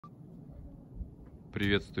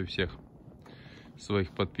Приветствую всех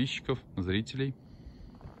своих подписчиков, зрителей.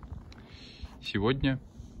 Сегодня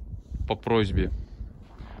по просьбе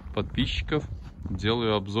подписчиков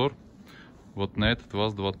делаю обзор вот на этот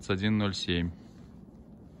ВАЗ-2107.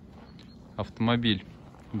 Автомобиль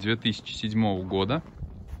 2007 года.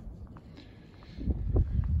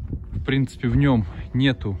 В принципе, в нем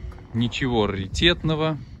нету ничего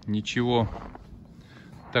раритетного, ничего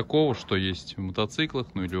такого, что есть в мотоциклах,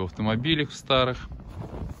 ну или в автомобилях в старых.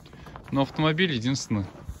 Но автомобиль единственное,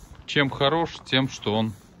 чем хорош, тем, что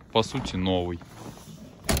он по сути новый.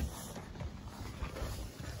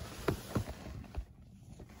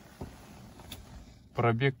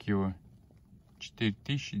 Пробег его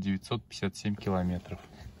 4957 километров.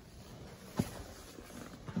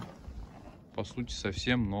 По сути,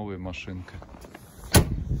 совсем новая машинка.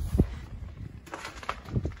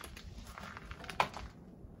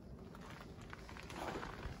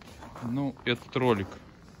 Ну, этот ролик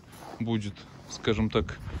будет, скажем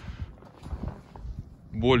так,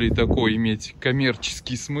 более такой иметь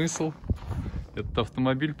коммерческий смысл. Этот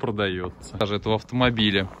автомобиль продается. Даже этого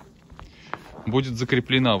автомобиля будет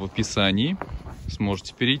закреплена в описании.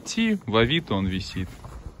 Сможете перейти, в Авито он висит.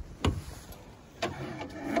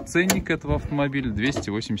 Ценник этого автомобиля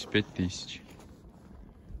 285 тысяч.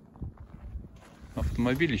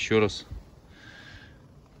 Автомобиль, еще раз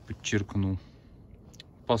подчеркну,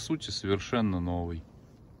 по сути совершенно новый.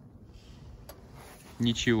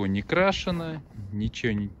 Ничего не крашено,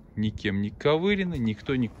 ничего никем не ковырено,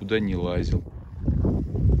 никто никуда не лазил.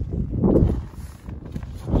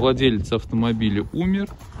 Владелец автомобиля умер,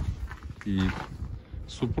 и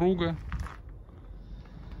супруга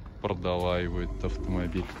продала его, этот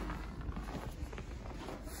автомобиль.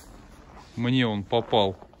 Мне он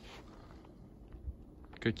попал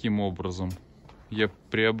каким образом? Я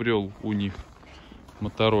приобрел у них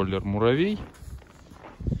мотороллер «Муравей».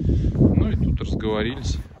 Ну и тут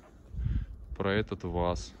разговорились про этот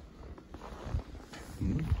ВАЗ.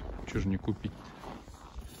 Ну, что же не купить?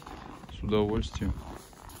 С удовольствием.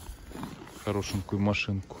 Хорошенькую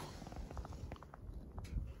машинку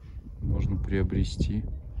можно приобрести.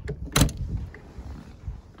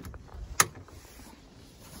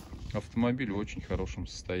 Автомобиль в очень хорошем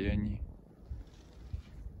состоянии.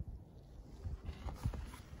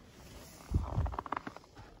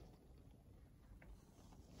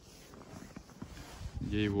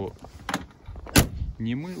 Я его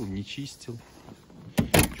не мыл, не чистил.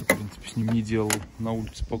 Что, в принципе, с ним не делал. На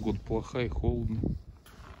улице погода плохая, холодно.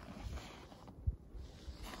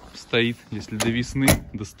 Стоит, если до весны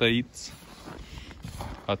достоится,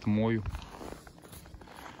 отмою.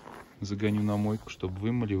 Загоню на мойку, чтобы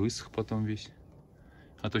вымыли, высох потом весь.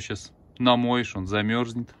 А то сейчас намоешь, он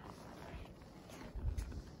замерзнет.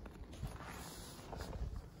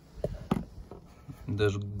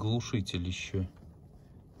 Даже глушитель еще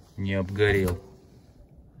не обгорел.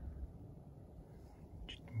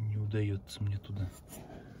 Чуть не удается мне туда.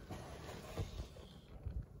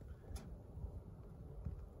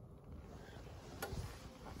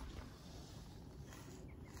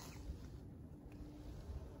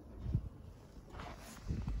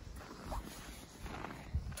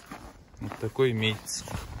 Вот такой имеется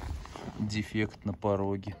дефект на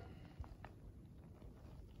пороге.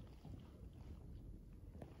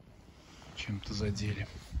 Чем-то задели.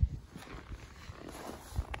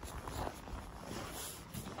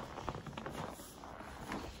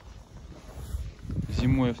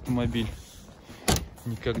 Зимой автомобиль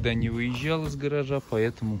никогда не выезжал из гаража,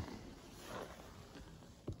 поэтому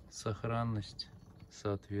сохранность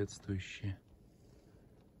соответствующая.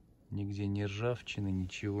 Нигде ни ржавчины,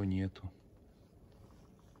 ничего нету.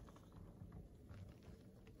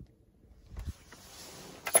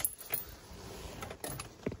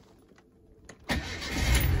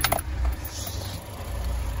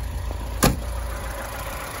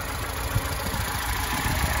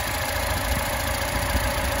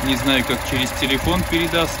 Не знаю, как через телефон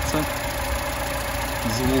передастся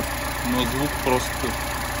звук, но звук просто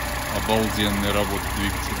обалденный, работа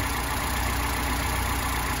двигателя.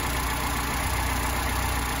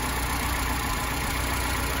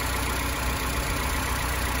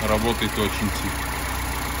 Работает очень тихо.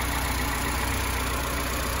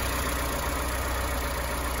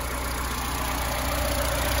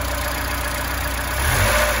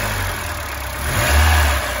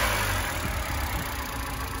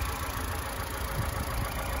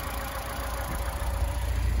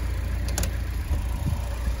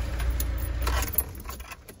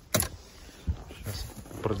 Сейчас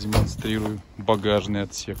продемонстрирую багажный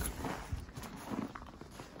отсек.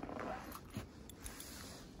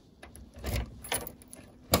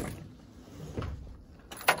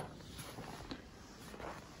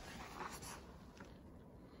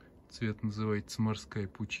 Цвет называется «Морская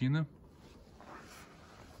пучина».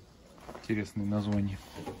 Интересное название.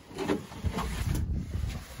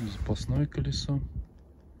 Запасное колесо.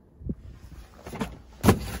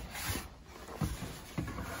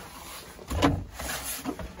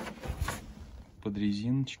 Под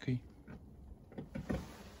резиночкой.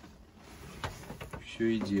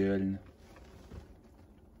 Все идеально.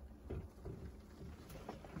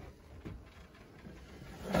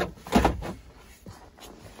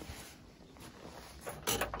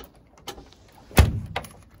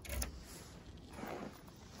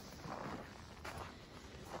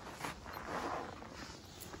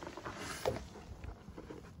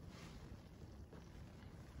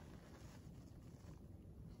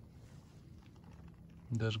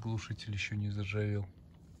 Даже глушитель еще не заржавел.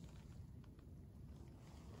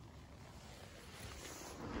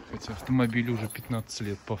 Хотя автомобилю уже 15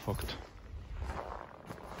 лет по факту.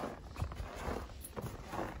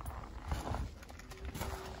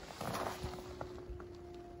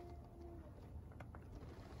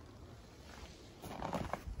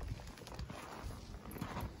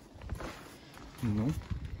 Ну,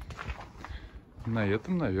 на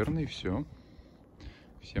этом, наверное, и все.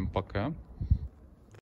 Всем пока.